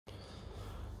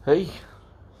Hey,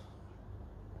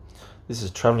 this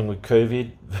is Traveling with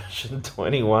COVID version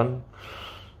 21,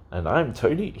 and I'm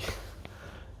Tony.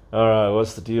 Alright,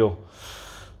 what's the deal?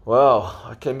 Well,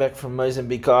 I came back from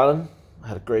Mozambique Island. I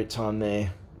had a great time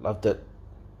there. Loved it.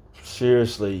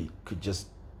 Seriously, could just,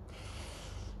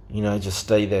 just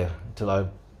stay there till I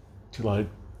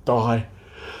die.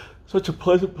 Such a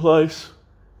pleasant place.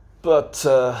 But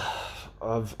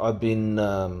I've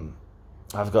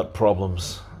got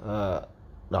problems.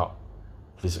 Not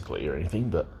physically or anything,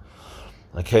 but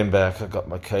I came back. I got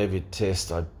my COVID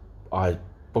test. I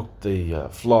booked the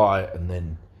flight, and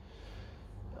then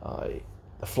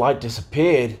the flight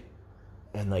disappeared,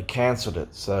 and they cancelled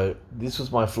it. So this was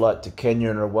my flight to Kenya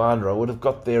and Rwanda. I would have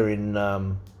got there in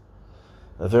a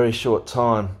very short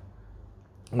time.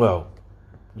 Well,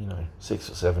 6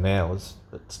 or 7 hours,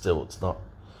 but still, it's not.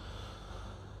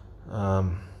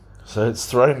 So it's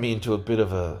thrown me into a bit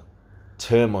of a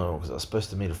turmoil because I was supposed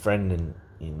to meet a friend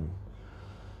in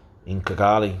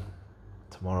Kigali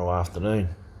tomorrow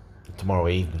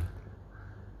evening.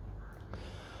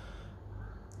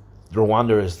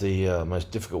 Rwanda is the most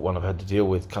difficult one I've had to deal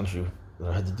with, country that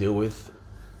I had to deal with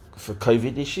for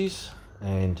COVID issues,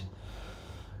 and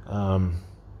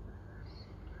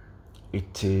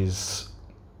it is,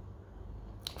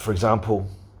 for example,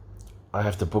 I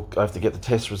have to get the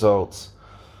test results,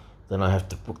 then I have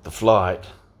to book the flight,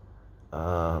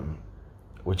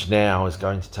 which now is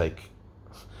going to take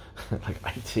like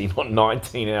 18 or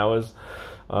 19 hours.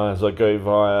 So I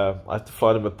have to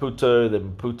fly to Maputo,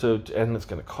 then Maputo, and it's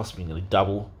going to cost me nearly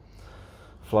double.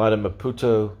 Fly to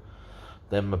Maputo,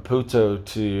 then Maputo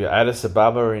to Addis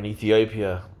Ababa in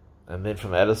Ethiopia, and then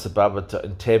from Addis Ababa to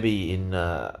Entebbe in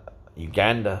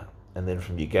Uganda, and then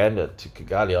from Uganda to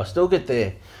Kigali. I still get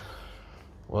there,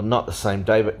 well, not the same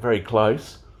day, but very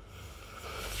close.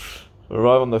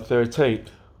 Arrive on the 13th.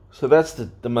 So that's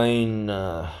the main,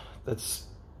 that's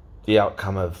the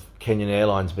outcome of Kenyan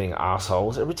Airlines being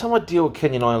assholes. Every time I deal with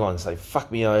Kenyan Airlines, they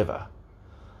fuck me over.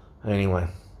 Anyway,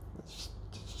 it's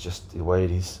just the way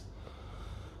it is.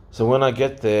 So when I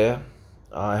get there,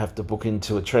 I have to book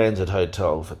into a transit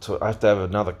hotel. I have to have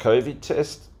another COVID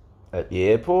test at the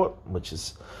airport, which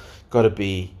has got to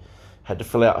be, had to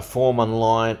fill out a form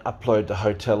online, upload the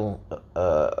hotel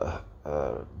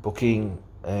booking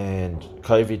and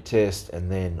COVID test,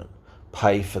 and then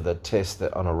pay for the test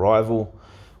on arrival,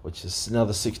 which is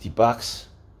another $60.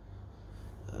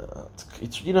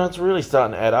 It's really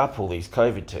starting to add up, all these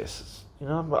COVID tests.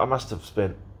 I must have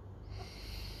spent,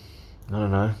 I don't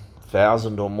know,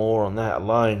 1,000 or more on that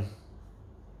alone,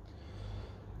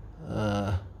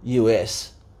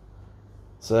 US.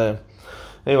 So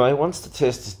anyway, once the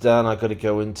test is done, I got to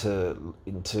go into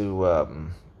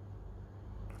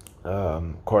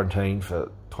quarantine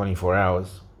for 24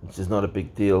 hours, which is not a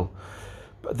big deal.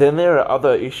 But then there are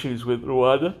other issues with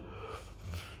Rwanda.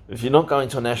 If you're not going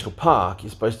to a national park,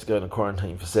 you're supposed to go into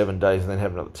quarantine for 7 days and then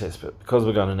have another test. But because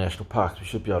we're going to national parks, we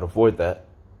should be able to avoid that.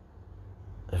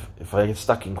 If I get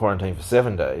stuck in quarantine for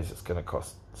 7 days, it's going to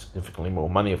cost significantly more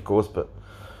money, of course. But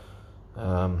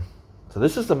so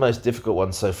this is the most difficult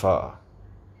one so far.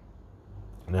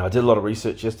 Now, I did a lot of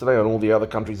research yesterday on all the other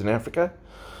countries in Africa,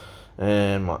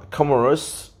 and my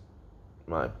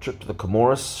trip to the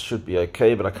Comoros should be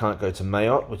okay, but I can't go to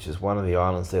Mayotte, which is one of the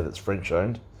islands there that's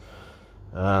French-owned.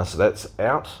 So that's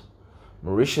out.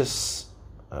 Mauritius,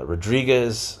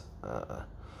 Rodriguez,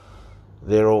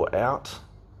 they're all out.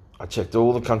 I checked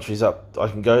all the countries up. I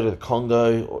can go to the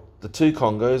Congo, or the 2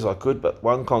 Congos I could, but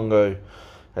one Congo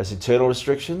has internal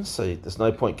restrictions, so there's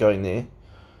no point going there.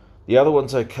 The other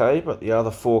one's okay, but the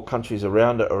other 4 countries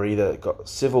around it are either got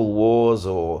civil wars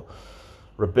or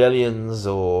rebellions,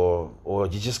 or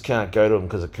you just can't go to them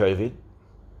because of COVID.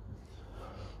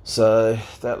 So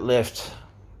that left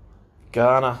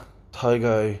Ghana,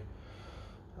 Togo,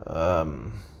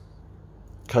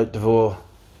 Cote d'Ivoire.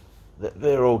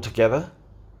 They're all together.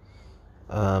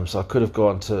 So I could have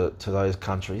gone to those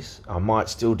countries. I might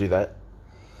still do that.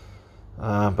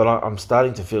 But I'm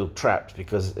starting to feel trapped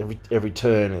because every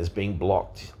turn is being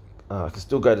blocked. I can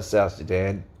still go to South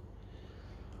Sudan.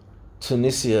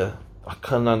 Tunisia, I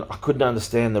couldn't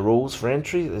understand the rules for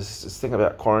entry. There's this thing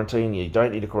about quarantine. You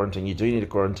don't need a quarantine. You do need a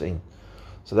quarantine.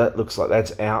 So that looks like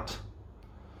that's out.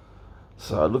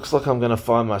 So it looks like I'm going to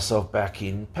find myself back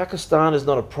in. Pakistan is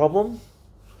not a problem.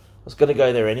 I was going to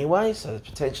go there anyway, so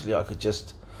potentially I could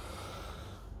just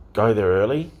go there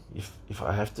early if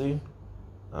I have to.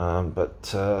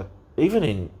 But even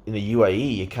in the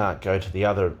UAE, you can't go to the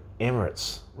other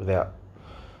Emirates without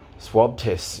swab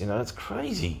tests. It's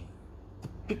crazy.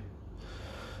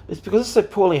 It's because it's so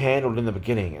poorly handled in the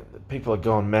beginning. People are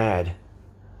gone mad.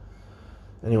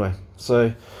 Anyway,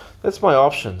 so that's my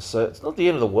option. So it's not the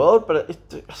end of the world, but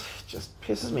it just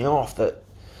pisses me off that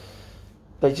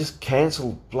they just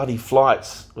cancel bloody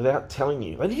flights without telling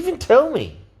you. They didn't even tell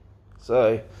me.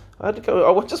 So I had to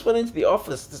go. I just went into the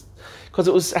office because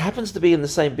it happens to be in the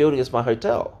same building as my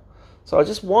hotel. So I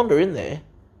just wander in there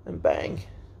and bang.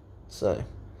 So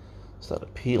start to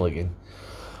peel again.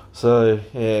 So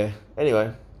yeah.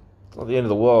 Anyway, it's not the end of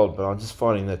the world, but I'm just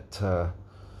finding that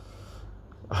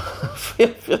I'm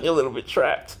feeling a little bit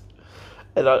trapped.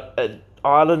 And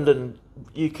Ireland and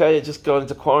UK are just going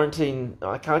into quarantine.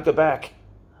 I can't go back.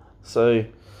 So,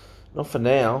 not for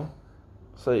now.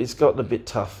 So it's gotten a bit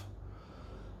tough,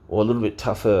 or a little bit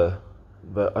tougher.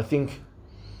 But I think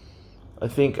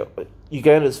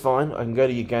Uganda's fine. I can go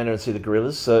to Uganda and see the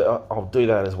gorillas, so I'll do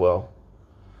that as well.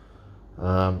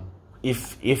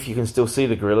 If you can still see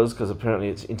the gorillas, because apparently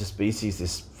it's interspecies,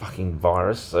 this fucking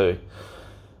virus. So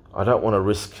I don't want to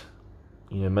risk,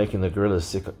 making the gorillas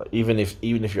sick. Even if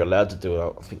you're allowed to do it,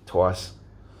 I'll think twice.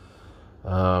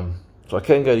 So I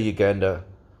can go to Uganda,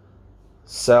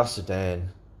 South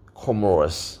Sudan,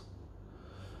 Comoros.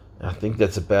 I think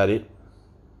that's about it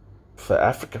for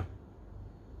Africa.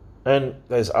 And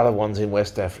there's other ones in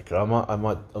West Africa. I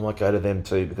might go to them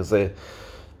too, because the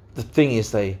thing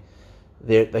is they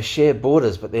share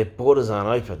borders, but their borders aren't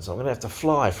open. So I'm going to have to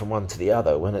fly from one to the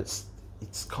other when it's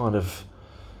kind of,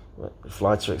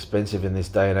 flights are expensive in this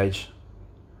day and age.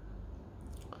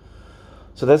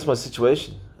 So that's my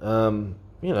situation. I'm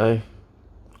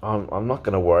not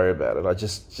going to worry about it. I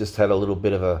just had a little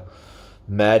bit of a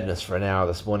madness for an hour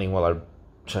this morning while I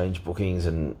changed bookings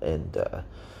and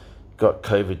got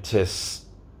COVID tests.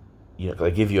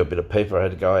 They give you a bit of paper. I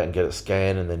had to go out and get it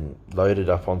scanned and then load it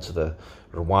up onto the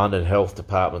Rwandan Health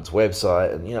Department's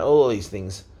website and, all these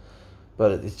things.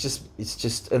 But it's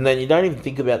just, and then you don't even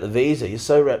think about the visa. You're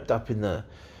so wrapped up in the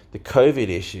COVID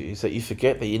issues that you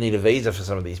forget that you need a visa for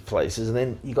some of these places. And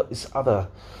then you got this other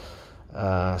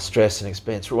stress and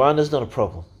expense. Rwanda's not a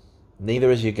problem. Neither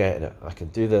is Uganda. I can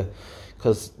do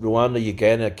because Rwanda,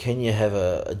 Uganda, Kenya have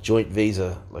a joint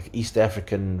visa, like East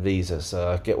African visa. So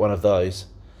I get one of those.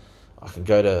 I can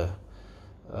go to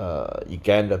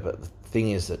Uganda, but the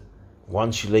thing is that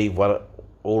once you leave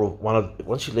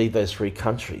once you leave those three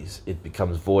countries, it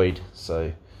becomes void.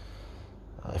 So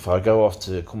if I go off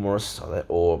to Comoros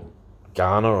or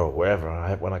Ghana or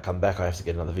wherever, when I come back, I have to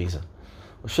get another visa.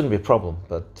 It shouldn't be a problem,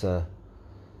 but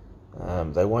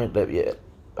they won't let me.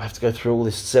 I have to go through all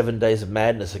this 7 days of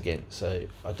madness again. So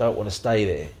I don't want to stay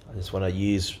there. I just want to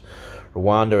use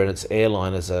Rwanda and its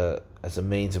airline as a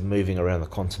means of moving around the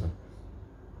continent.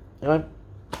 Anyway,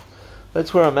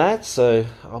 that's where I'm at. So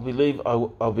I'll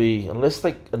be unless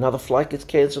another flight gets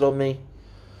cancelled on me,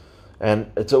 and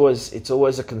it's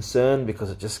always a concern because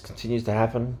it just continues to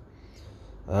happen.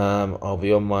 I'll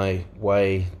be on my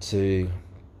way to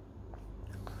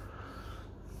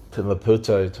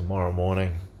Maputo tomorrow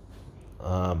morning.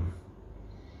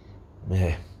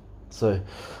 So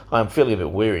I'm feeling a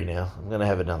bit weary now. I'm going to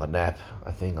have another nap,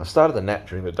 I think. I started the nap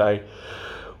during the day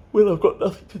when I've got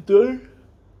nothing to do.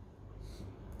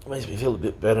 It makes me feel a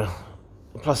bit better.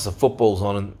 Plus the football's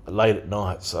on late at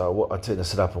night, so I tend to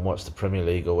sit up and watch the Premier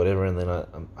League or whatever, and then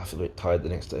I feel a bit tired the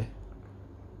next day.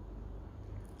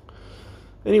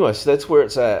 Anyway, so that's where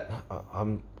it's at.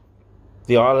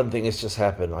 The island thing has just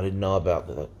happened. I didn't know about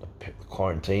the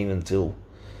quarantine until...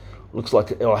 Looks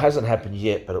like it hasn't happened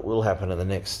yet, but it will happen in the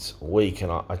next week, and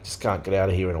I just can't get out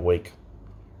of here in a week.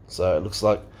 So it looks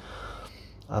like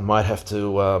I might have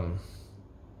to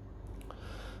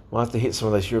hit some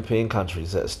of those European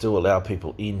countries that still allow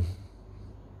people in.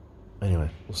 Anyway,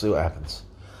 we'll see what happens.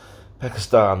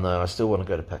 Pakistan, though, I still want to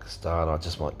go to Pakistan. I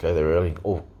just might go there early,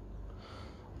 or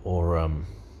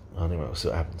anyway, we'll see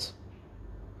what happens.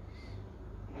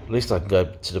 At least I can go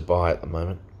to Dubai at the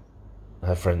moment. I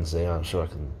have friends there. I'm sure I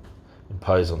can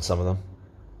impose on some of them.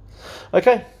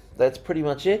 Okay, that's pretty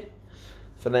much it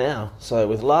for now. So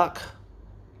with luck,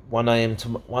 1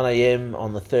 a.m.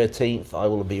 on the 13th, I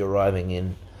will be arriving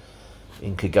in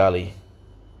Kigali,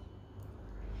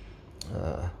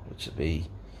 which would be,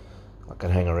 I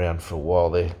can hang around for a while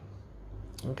there.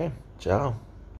 Okay, ciao.